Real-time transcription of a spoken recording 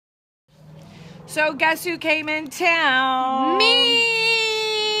So guess who came in town? Me!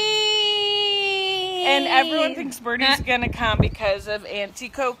 And everyone thinks Birdie's gonna come because of Auntie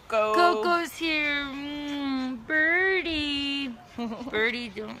Coco. Coco's here. Birdie.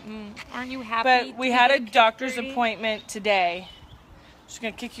 Birdie, aren't you happy? But we had a doctor's appointment today. She's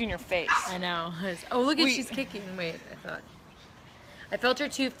gonna kick you in your face. I know. Oh, look at she's kicking. Wait, I felt her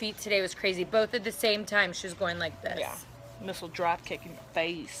 2 feet today. It was crazy. Both at the same time. She was going like this. Yeah. Missile drop kick in your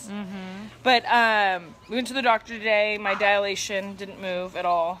face. But we went to the doctor today. My dilation didn't move at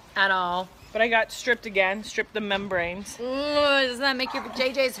all. At all. But I got stripped again. Stripped the membranes. Ooh, doesn't that make your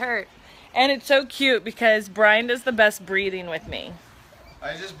JJ's hurt? And it's so cute because Brian does the best breathing with me.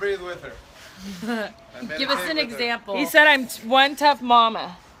 I just breathe with her. Give us an example. He said I'm one tough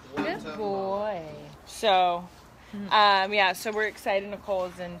mama. Good boy. So, yeah, so we're excited Nicole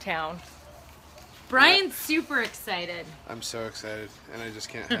is in town. Brian's super excited. I'm so excited, and I just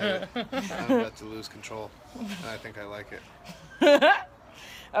can't hide it. I'm about to lose control, and I think I like it.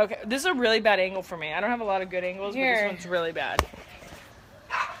 Okay, this is a really bad angle for me. I don't have a lot of good angles, but this one's really bad.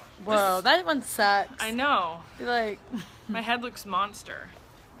 Whoa, that one sucks. I know. Like, my head looks monster.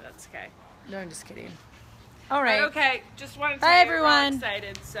 That's okay. No, I'm just kidding. All right. But okay, just wanted to Bye, say everyone. we're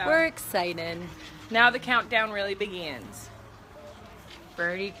excited. So We're excited. now the countdown really begins.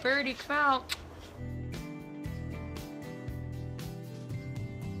 Birdie, Birdie, come out.